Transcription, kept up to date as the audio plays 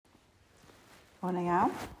Morning,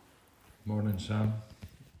 Al. Morning, Sam.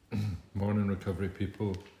 Morning, recovery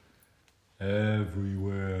people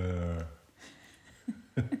everywhere.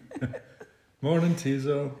 Morning,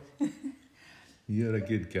 Tizo. You're a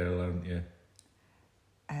good girl, aren't you?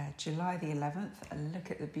 July the 11th, a look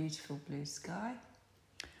at the beautiful blue sky.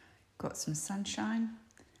 Got some sunshine.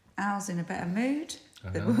 Al's in a better mood.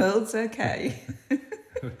 The world's okay.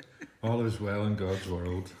 All is well in God's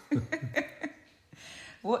world.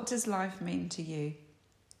 What does life mean to you?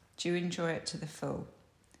 Do you enjoy it to the full?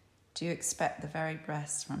 Do you expect the very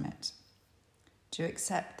best from it? Do you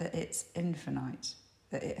accept that it's infinite,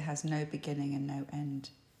 that it has no beginning and no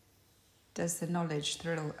end? Does the knowledge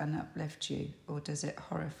thrill and uplift you, or does it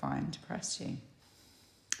horrify and depress you?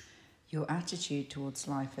 Your attitude towards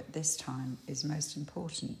life at this time is most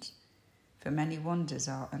important, for many wonders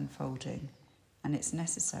are unfolding, and it's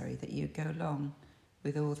necessary that you go along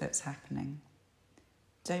with all that's happening.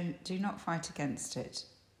 Do not fight against it.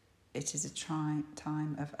 It is a time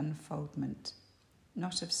of unfoldment,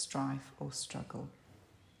 not of strife or struggle.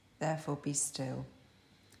 Therefore be still.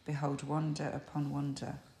 Behold wonder upon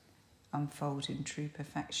wonder unfold in true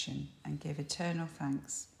perfection, and give eternal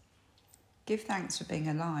thanks. Give thanks for being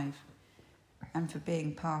alive and for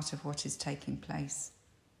being part of what is taking place.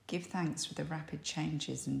 Give thanks for the rapid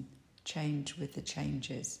changes and change with the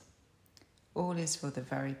changes. All is for the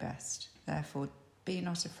very best. Therefore be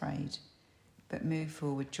not afraid, but move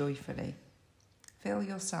forward joyfully. Feel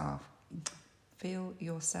yourself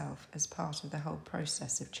as part of the whole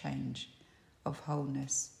process of change, of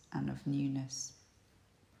wholeness and of newness.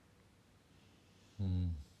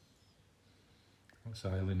 That's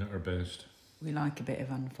Eileen at her best. We like a bit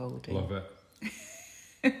of unfolding. Love it.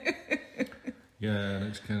 Yeah, and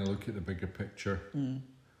it's kind of look at the bigger picture,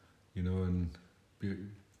 you know, and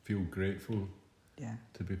feel grateful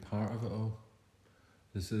to be part of it all.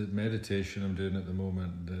 There's a meditation I'm doing at the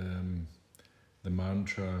moment. The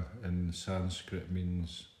mantra in Sanskrit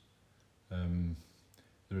means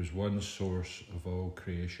there is one source of all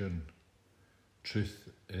creation.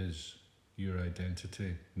 Truth is your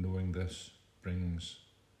identity. Knowing this brings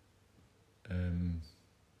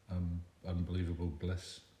unbelievable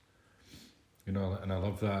bliss. You know, and I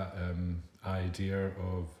love that idea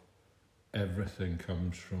of everything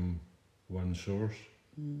comes from one source.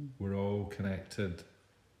 We're all connected,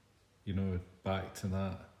 you know, back to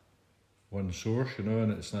that one source, you know,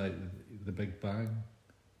 and it's like the Big Bang,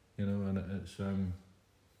 you know, and it's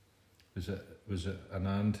was it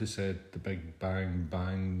Anand who said the Big Bang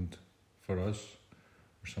banged for us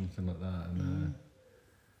or something like that, and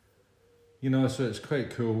you know, so it's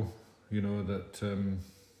quite cool, you know, that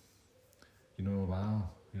you know, wow,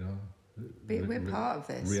 you know, we're part of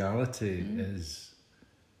this. Reality is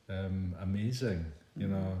amazing. You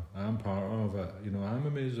know, I'm part of it. You know, I'm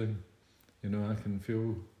amazing. You know, I can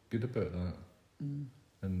feel good about that,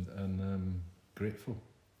 and grateful.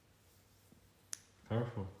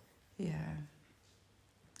 Powerful. Yeah,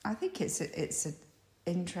 I think it's an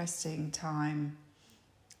interesting time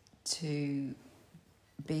to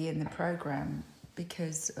be in the programme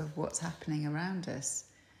because of what's happening around us.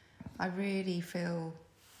 I really feel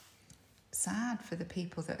sad for the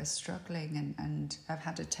people that are struggling and have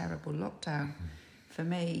had a terrible lockdown. For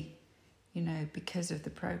me, you know, because of the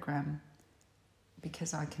programme,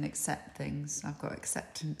 because I can accept things, I've got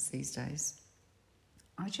acceptance these days,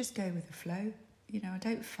 I just go with the flow. You know, I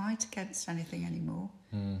don't fight against anything anymore.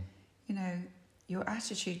 You know, your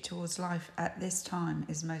attitude towards life at this time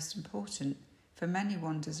is most important. For many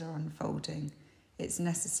wonders are unfolding. It's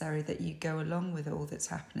necessary that you go along with all that's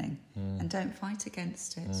happening and don't fight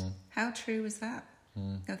against it. How true is that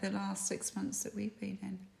of the last 6 months that we've been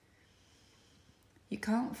in? You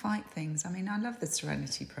can't fight things. I mean, I love the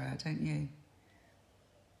Serenity Prayer, don't you?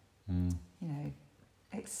 You know,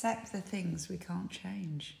 accept the things we can't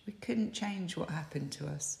change. We couldn't change what happened to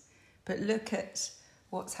us. But look at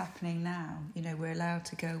what's happening now. You know, we're allowed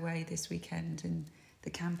to go away this weekend in the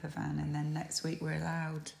camper van, and then next week we're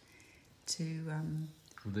allowed to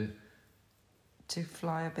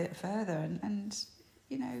fly a bit further. And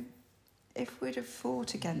you know, if we'd have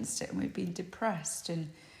fought against it and we'd been depressed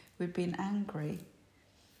and we'd been angry...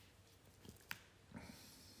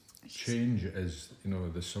 Change is, you know,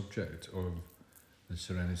 the subject of the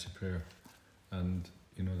Serenity Prayer, and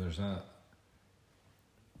you know, there's that.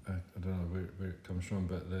 I don't know where it comes from,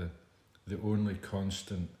 but the only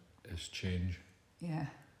constant is change. Yeah.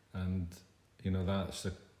 And you know, that's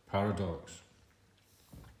the paradox.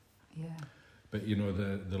 Yeah. But you know,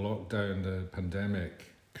 the lockdown, the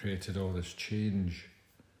pandemic created all this change,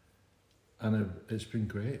 and it's been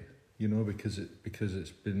great. You know, because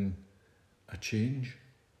it's been a change.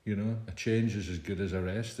 you know. A change is as good as a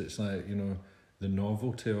rest. It's like, you know, the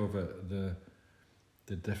novelty of it,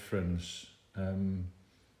 the difference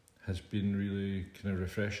has been really kind of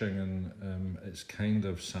refreshing, and it's kind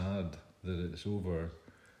of sad that it's over.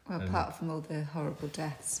 Well, apart from all the horrible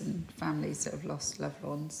deaths and families that have lost loved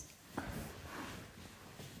ones.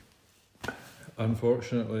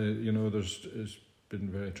 Unfortunately, you know, it's been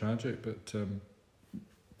very tragic, but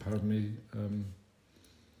pardon me,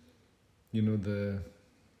 you know,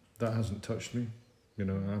 that hasn't touched me. You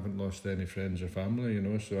know, I haven't lost any friends or family, you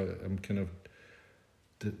know, so I'm kind of,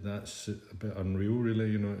 that's a bit unreal, really,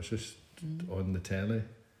 you know. It's just on the telly,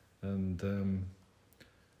 and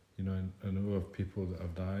you know, I know of people that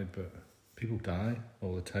have died, but people die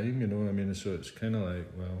all the time, you know. I mean, so it's kind of like,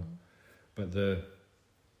 well, but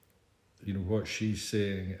you know, what she's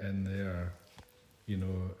saying in there, you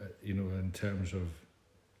know, in terms of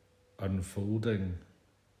unfolding,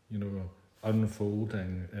 you know,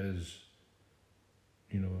 unfolding is,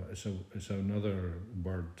 you know, it's another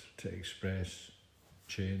word to express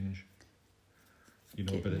change, you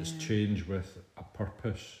know, but it's change with a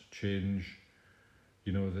purpose, change,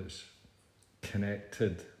 you know, that's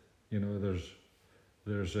connected, you know,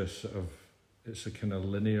 there's this sort of, it's a kind of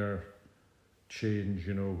linear change,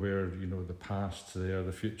 you know, where, you know, the past's there,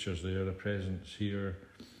 the future's there, the present's here,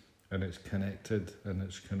 and it's connected, and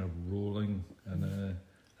it's kind of rolling, and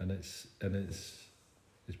it's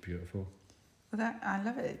beautiful. Well, I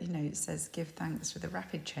love it. You know, it says, give thanks for the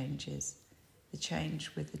rapid changes, the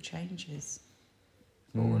change with the changes.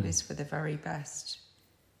 All is for the very best.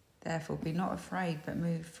 Therefore, be not afraid, but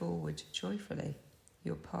move forward joyfully.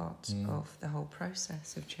 You're part of the whole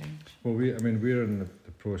process of change. Well, we're in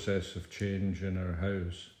the process of change in our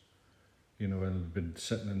house, you know, and we've been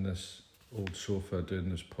sitting in this old sofa doing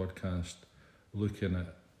this podcast, looking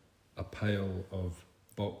at a pile of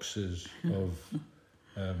boxes of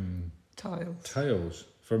tiles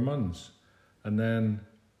for months, and then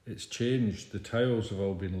it's changed. The tiles have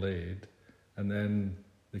all been laid, and then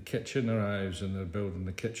the kitchen arrives, and they're building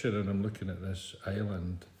the kitchen, and I'm looking at this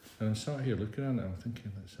island, and I'm sat here looking at it, I'm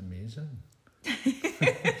thinking, that's amazing.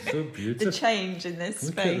 So beautiful. The change in this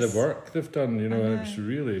Look space. at the work they've done, you know, and it's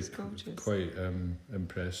really quite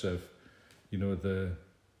impressive. You know, the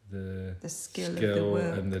skill of the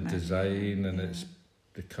work, and the design, and it's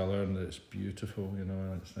the colour, and it's beautiful, you know,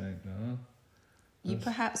 and it's like, no. You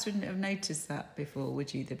perhaps wouldn't have noticed that before,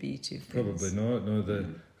 would you, the beauty of things? Probably not, no,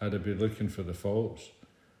 I'd be looking for the faults.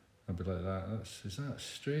 I'd be like, is that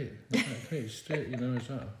straight? Is that quite straight, you know,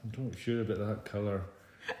 I'm not sure about that colour.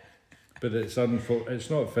 But it's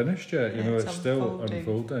not finished yet, you know, it's still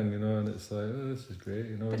unfolding, you know, and it's like, oh, this is great,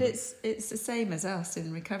 you know. But it's the same as us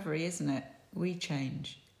in recovery, isn't it? We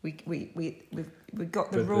change. We've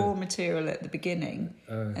got the raw material at the beginning,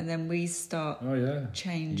 and then we start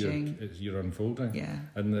changing. You're unfolding. Yeah.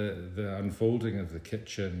 And the unfolding of the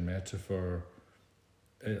kitchen metaphor,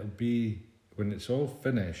 it'll be when it's all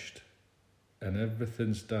finished and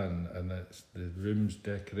everything's done, and it's the room's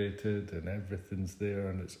decorated and everything's there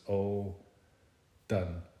and it's all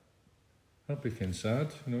done. I'll be kind of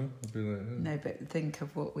sad, you know. I'll be like, oh. No, but think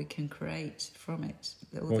of what we can create from it.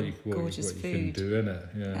 All what the gorgeous what food. You can do in it,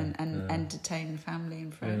 and entertain family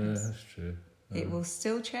and friends. Yeah, that's true. It will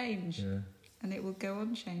still change, and it will go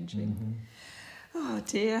on changing. Oh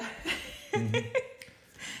dear.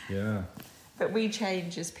 Yeah. But we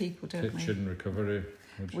change as people, don't we? Kitchen recovery.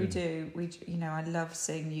 We do. You know, I love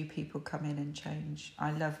seeing new people come in and change.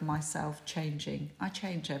 I love myself changing. I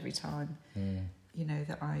change every time. You know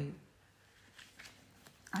that I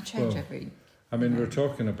change every. I mean, we were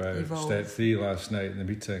talking about evolve. step 3 last night in the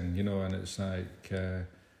meeting, you know, and it's like,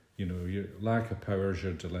 you know, your lack of power is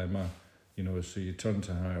your dilemma, you know, so you turn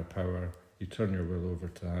to higher power, you turn your will over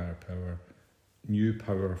to higher power, new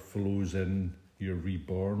power flows in, you're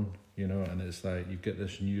reborn, you know, and it's like you get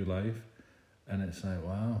this new life, and it's like,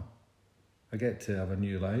 wow, I get to have a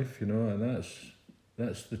new life, you know, and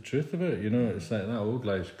that's the truth of it, you know. It's like that old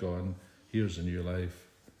life's gone, here's a new life,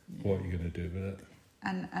 what are you going to do with it?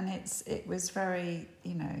 And it was very,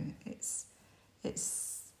 you know, it's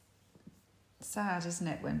sad, isn't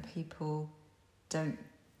it, when people don't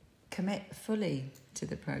commit fully to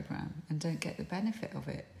the programme and don't get the benefit of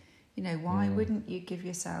it. You know, why wouldn't you give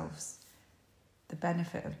yourselves the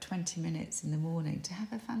benefit of 20 minutes in the morning to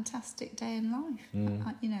have a fantastic day in life?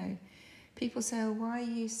 You know, people say, oh, why are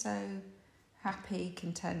you so happy,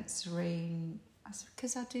 content, serene? I said,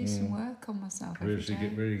 because I do some work on myself every day.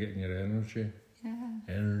 Where are you getting your energy? Yeah.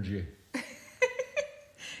 Energy.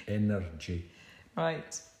 Energy.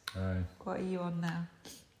 Right. Aye. What are you on now?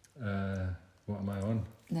 What am I on?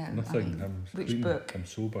 No, nothing. I mean, I'm which clean. book? I'm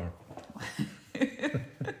sober.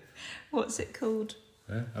 What's it called?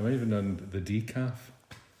 Yeah, I'm even on the decaf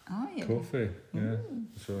Are you? coffee. Yeah, Ooh.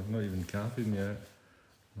 so not even caffeine yet.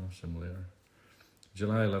 I'll have some later.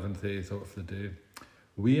 July 11th, 8th, thought for the day.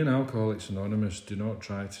 We in Alcoholics Anonymous do not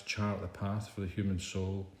try to chart the path for the human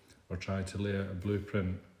soul or try to lay out a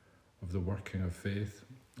blueprint of the working of faith,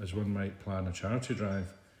 as one might plan a charity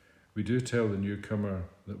drive. We do tell the newcomer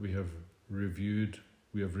that we have renewed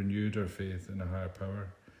our faith in a higher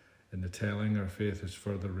power. In the telling, our faith is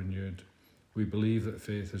further renewed. We believe that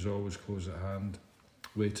faith is always close at hand,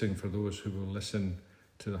 waiting for those who will listen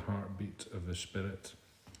to the heartbeat of the Spirit.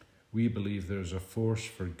 We believe there is a force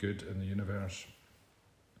for good in the universe,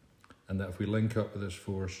 and that if we link up with this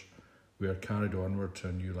force, we are carried onward to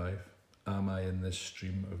a new life. Am I in this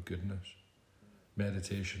stream of goodness?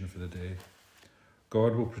 Meditation for the day.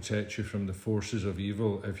 God will protect you from the forces of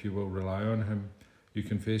evil if you will rely on him. You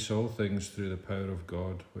can face all things through the power of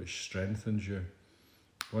God, which strengthens you.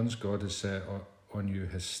 Once God has set on you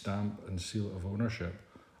his stamp and seal of ownership,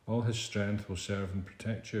 all his strength will serve and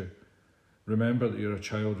protect you. Remember that you're a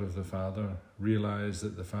child of the Father. Realise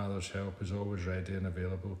that the Father's help is always ready and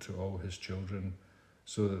available to all his children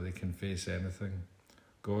so that they can face anything.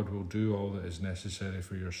 God will do all that is necessary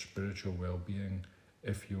for your spiritual well-being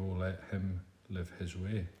if you will let him live his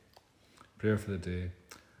way. Prayer for the day.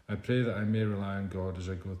 I pray that I may rely on God as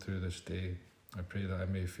I go through this day. I pray that I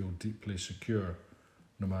may feel deeply secure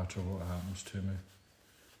no matter what happens to me.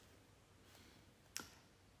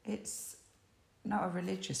 It's not a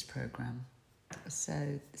religious programme.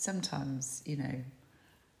 So sometimes,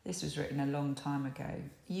 this was written a long time ago.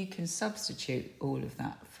 You can substitute all of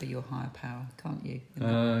that for your higher power, can't you?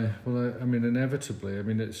 Inevitably.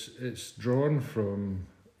 It's drawn from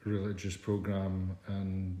a religious programme,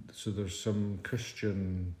 and so there's some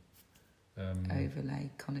Christian overlay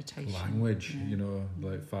connotation. Language,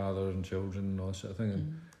 like father and children and all that sort of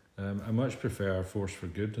thing. I much prefer a force for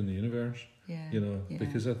good in the universe.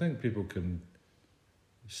 Because I think people can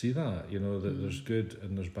see that, that there's good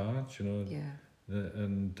and there's bad,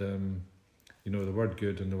 the word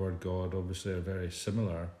good and the word God obviously are very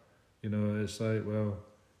similar. It's like, well,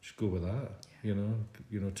 just go with that.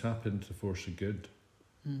 Tap into the force of good,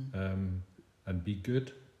 and be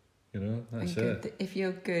good. That's and it. If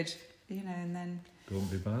you're good, and then don't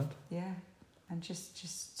be bad. Yeah, and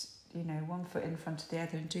just one foot in front of the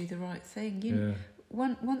other and do the right thing.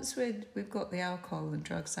 Once we've got the alcohol and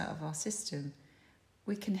drugs out of our system,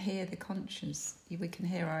 we can hear the conscience. We can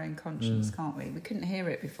hear our own conscience, can't we? We couldn't hear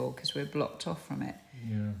it before because we're blocked off from it.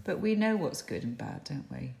 Yeah. But we know what's good and bad, don't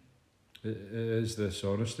we? It is this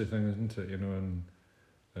honesty thing, isn't it?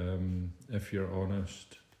 And if you're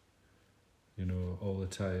honest, all the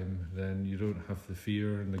time, then you don't have the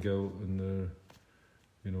fear and the guilt and the,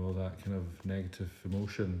 all that kind of negative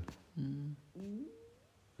emotion.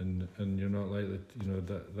 And you're not like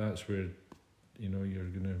that. That's where, you're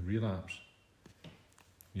going to relapse.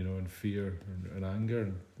 And fear and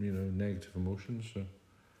anger and negative emotions. So.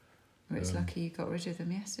 Well, it's lucky you got rid of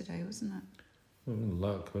them yesterday, wasn't it? Well, it wasn't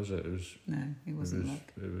luck, was it? It was. No, it wasn't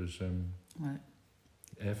luck. It was right.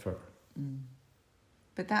 Effort.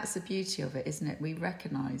 But that's the beauty of it, isn't it? We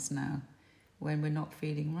recognise now when we're not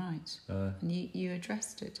feeling right. And you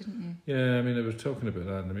addressed it, didn't you? Yeah, I was talking about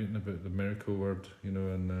that in the meeting about the miracle word,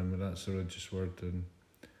 and that's a religious word, and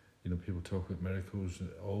people talk about miracles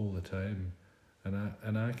all the time.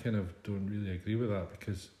 And I kind of don't really agree with that,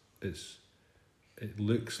 because it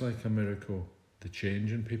looks like a miracle, the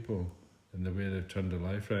change in people and the way they've turned their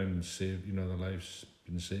life around and saved, their life's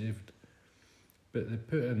been saved. But they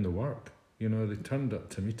put in the work, they turned up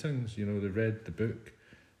to meetings, they read the book,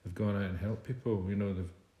 they've gone out and helped people, they've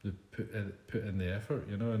put in the effort,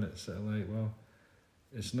 and it's sort of like, well,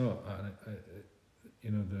 it's not,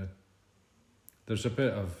 there's a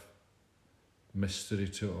bit of mystery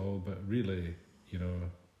to it all, but really,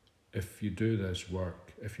 if you do this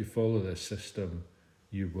work, if you follow this system,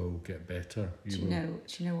 you will get better. Do you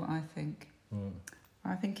know what I think? What?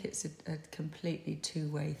 I think it's a completely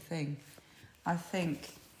two-way thing. I think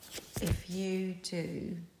if you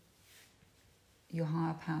do your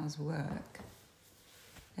higher power's work,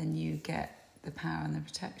 then you get the power and the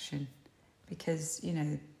protection, because,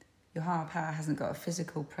 your higher power hasn't got a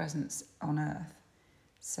physical presence on earth.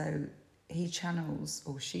 So he channels,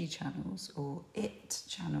 or she channels, or it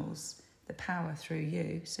channels the power through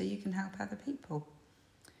you so you can help other people.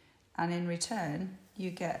 And in return,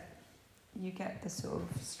 you get the sort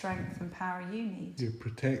of strength and power you need. You're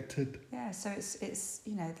protected. Yeah, so it's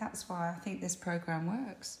that's why I think this programme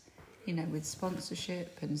works, with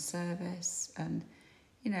sponsorship and service. And,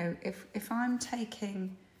 if I'm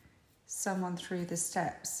taking someone through the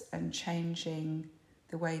steps and changing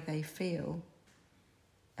the way they feel,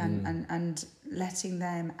 and letting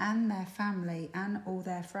them and their family and all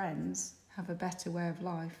their friends have a better way of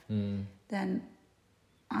life, then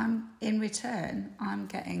I'm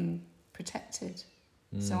getting protected.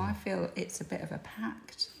 So I feel it's a bit of a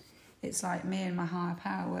pact. It's like me and my higher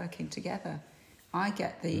power working together. I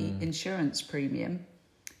get the insurance premium,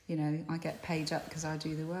 I get paid up because I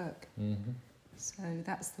do the work. So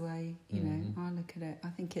that's the way, I look at it. I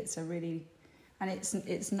think it's a really, and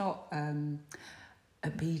it's not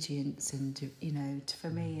obedience, and for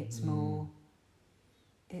me it's more,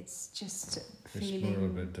 it's just feeling. It's more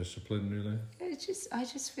about discipline, really. I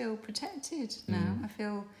just feel protected now. I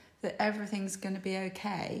feel that everything's going to be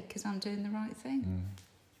okay because I'm doing the right thing.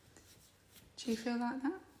 Do you feel like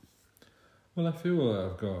that? Well, I feel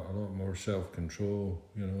like I've got a lot more self-control,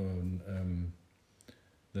 and,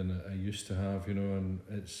 than I used to have, and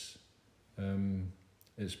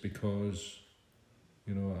it's because,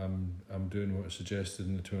 I'm doing what's suggested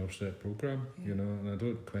in the 12-step program, and I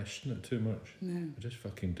don't question it too much. No. I just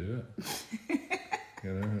fucking do it,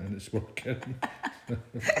 and it's working.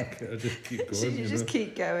 I just keep going. Should you just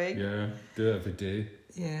keep going? Yeah, do it every day.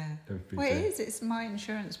 Yeah. Every Well, day. it is. It's my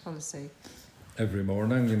insurance policy. Every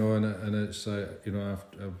morning, and it's like, I've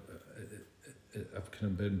kind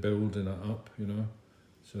of been building it up,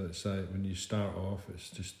 So it's like when you start off, it's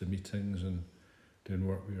just the meetings and doing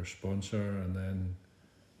work with your sponsor, and then,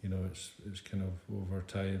 it's kind of over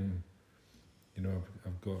time,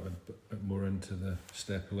 I've got a bit more into the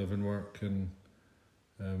step 11 work and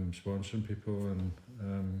sponsoring people, and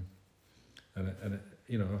it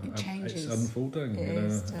It changes. it's unfolding, but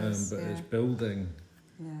it's building.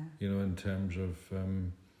 Yeah. In terms of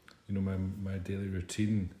my daily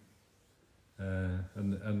routine,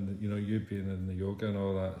 and you being in the yoga and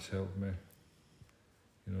all that's helped me,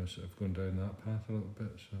 sort of going down that path a little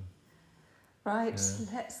bit. So Right,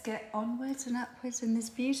 let's get onwards and upwards in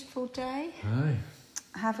this beautiful day. Aye.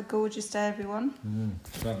 Have a gorgeous day, everyone.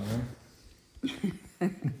 That now.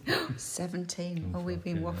 17. We've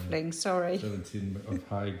been fucking waffling. Sorry. 17 of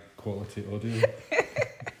high quality audio.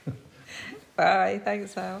 Bye.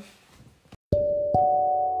 Thanks, Al.